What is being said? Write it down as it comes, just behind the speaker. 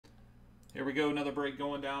Here we go, another break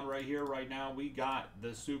going down right here, right now. We got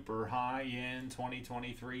the super high-end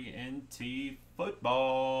 2023 NT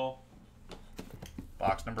football.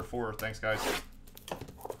 Box number 4. Thanks, guys.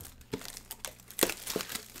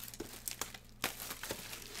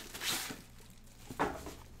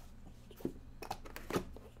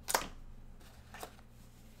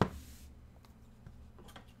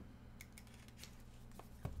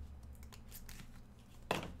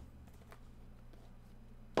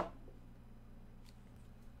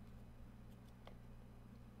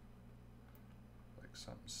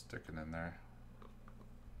 Something sticking in there.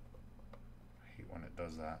 I hate when it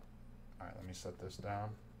does that. Alright, let me set this down.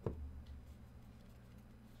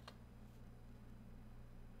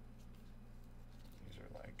 These are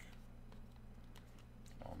like,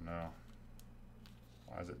 oh no.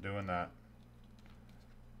 Why is it doing that?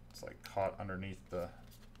 It's like caught underneath the,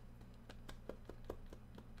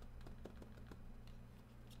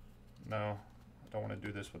 no, I don't want to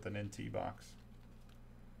do this with an NT box.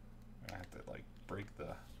 I have to like break the, is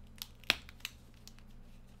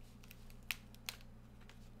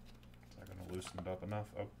that going to loosen it up enough?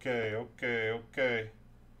 Okay.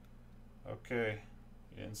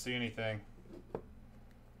 You didn't see anything.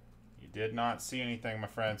 You did not see anything, my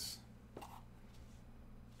friends.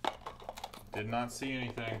 Did not see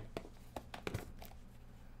anything.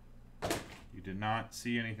 You did not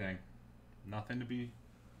see anything. Nothing to be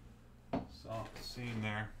seen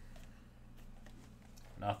there.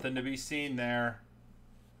 Nothing to be seen there.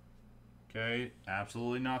 Okay,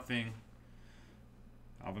 absolutely nothing.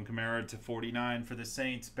 Alvin Kamara to 49 for the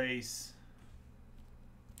Saints base.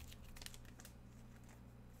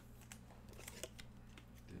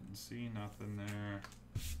 Didn't see nothing there.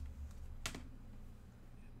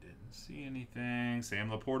 Didn't see anything.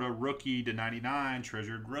 Sam Laporta rookie to 99.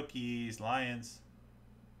 Treasured rookies. Lions.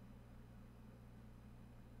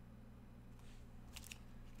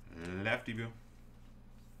 Lefty view.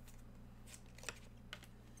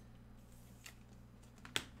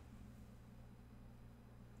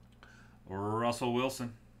 Russell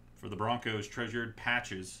Wilson for the Broncos, treasured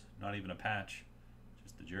patches. Not even a patch,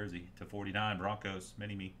 just the jersey to 49. Broncos,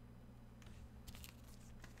 mini-me.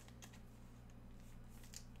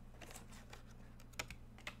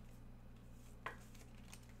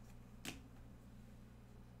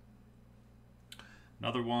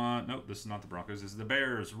 Another one. Nope, this is not the Broncos. This is the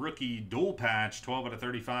Bears. Rookie dual patch, 12 out of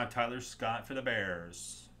 35. Tyler Scott for the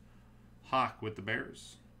Bears. Hawk with the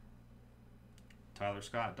Bears. Tyler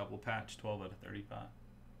Scott, double patch, 12 out of 35.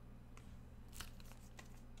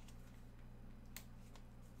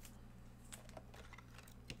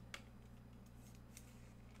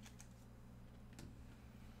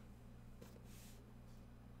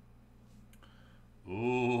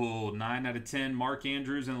 Ooh, 9 out of 10. Mark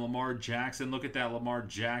Andrews and Lamar Jackson. Look at that Lamar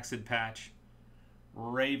Jackson patch.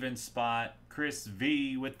 Raven spot. Chris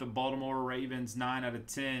V with the Baltimore Ravens, 9 out of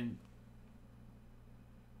 10.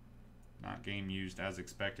 Not game used as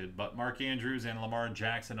expected, but Mark Andrews and Lamar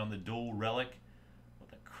Jackson on the dual relic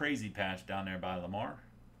with a crazy patch down there by Lamar.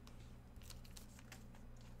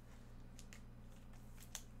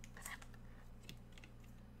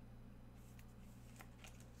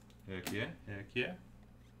 Heck yeah, heck yeah.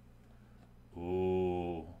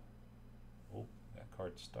 Ooh. Oh, that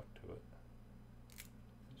card stuck to it.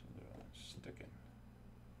 Sticking.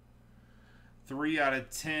 3 out of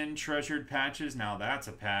 10 treasured patches. Now that's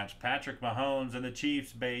a patch. Patrick Mahomes and the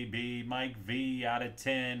Chiefs, baby. Mike V out of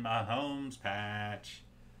 10. Mahomes patch.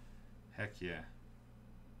 Heck yeah.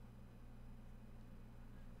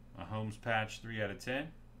 Mahomes patch, 3 out of 10.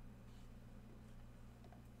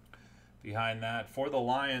 Behind that, for the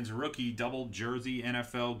Lions, rookie double jersey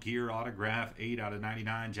NFL gear autograph, 8 out of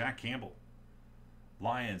 99. Jack Campbell.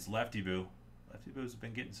 Lions, Lefty Boo. Lefty Boo's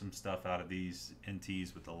been getting some stuff out of these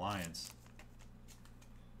NTs with the Lions.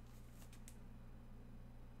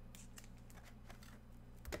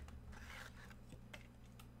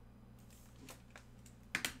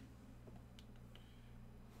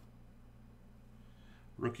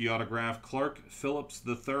 Rookie autograph, Clark Phillips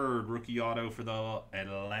III. Rookie auto for the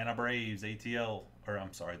Atlanta Braves, ATL. Or,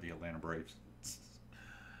 I'm sorry, the Atlanta Braves.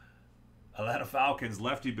 Atlanta Falcons,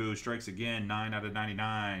 Lefty Boo, strikes again, 9 out of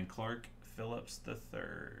 99. Clark Phillips III,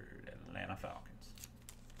 Atlanta Falcons.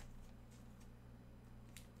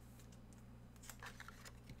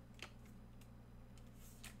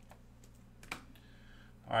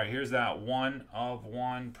 All right, here's that 1 of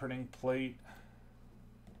 1 printing plate.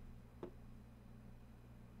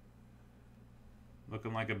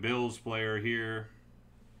 Looking like a Bills player here.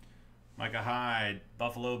 Micah Hyde,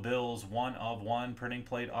 Buffalo Bills, 1 of 1 printing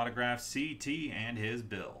plate autograph, CT and his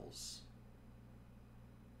Bills.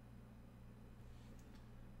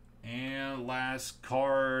 last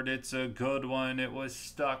card. It's a good one. It was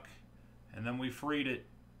stuck, and then we freed it,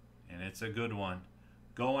 and it's a good one.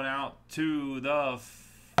 Going out to the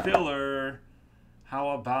filler. How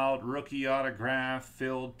about rookie autograph,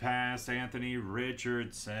 filled pass, Anthony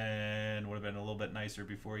Richardson? Would have been a little bit nicer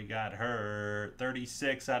before he got hurt.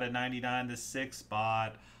 36 out of 99, the 6th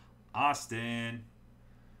spot. Austin.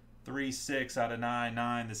 3-6 out of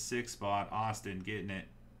 99, the 6th spot. Austin getting it.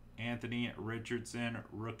 Anthony Richardson,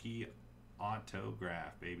 rookie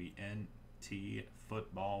autograph, baby. NT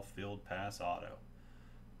football field pass auto.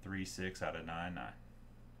 3-6 out of 99.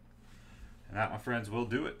 And that, my friends, will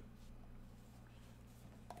do it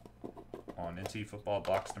on NT football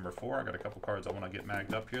box number 4. I got a couple cards I want to get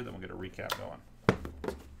magged up here, then we'll get a recap going.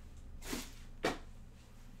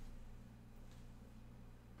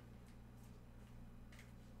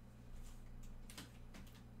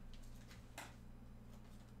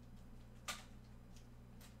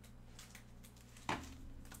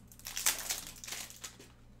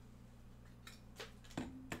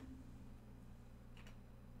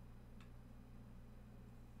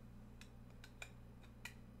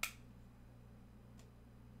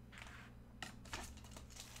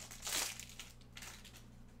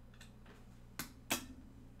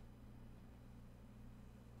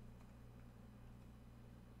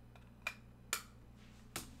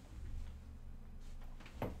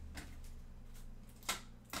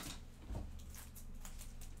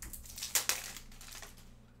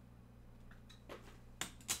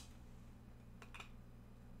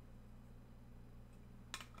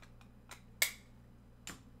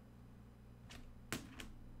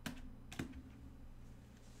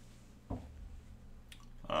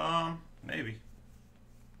 Maybe.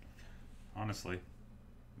 Honestly,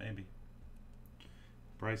 maybe.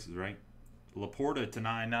 Price is right. Laporta to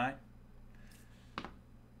 99. I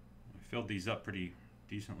filled these up pretty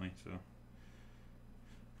decently, so.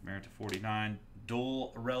 Merit to 49.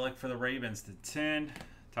 Dual relic for the Ravens to 10.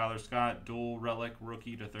 Tyler Scott, dual relic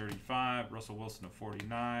rookie to 35. Russell Wilson to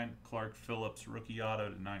 49. Clark Phillips, rookie auto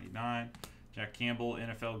to 99. Jack Campbell,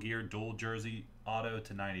 NFL gear, dual jersey auto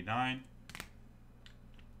to 99.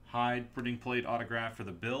 Hyde, printing plate autograph for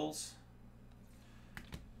the Bills.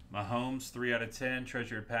 Mahomes, 3 out of 10.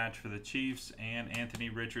 Treasured patch for the Chiefs. And Anthony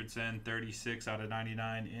Richardson, 36 out of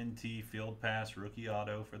 99. NT field pass rookie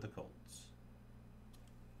auto for the Colts.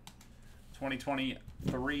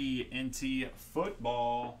 2023 NT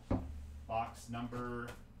football box number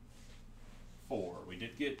 4. We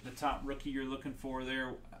did get the top rookie you're looking for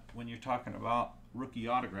there when you're talking about rookie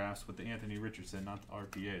autographs with the Anthony Richardson, not the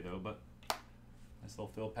RPA though, but nice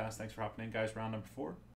little field pass. Thanks for hopping in, guys. Round number 4.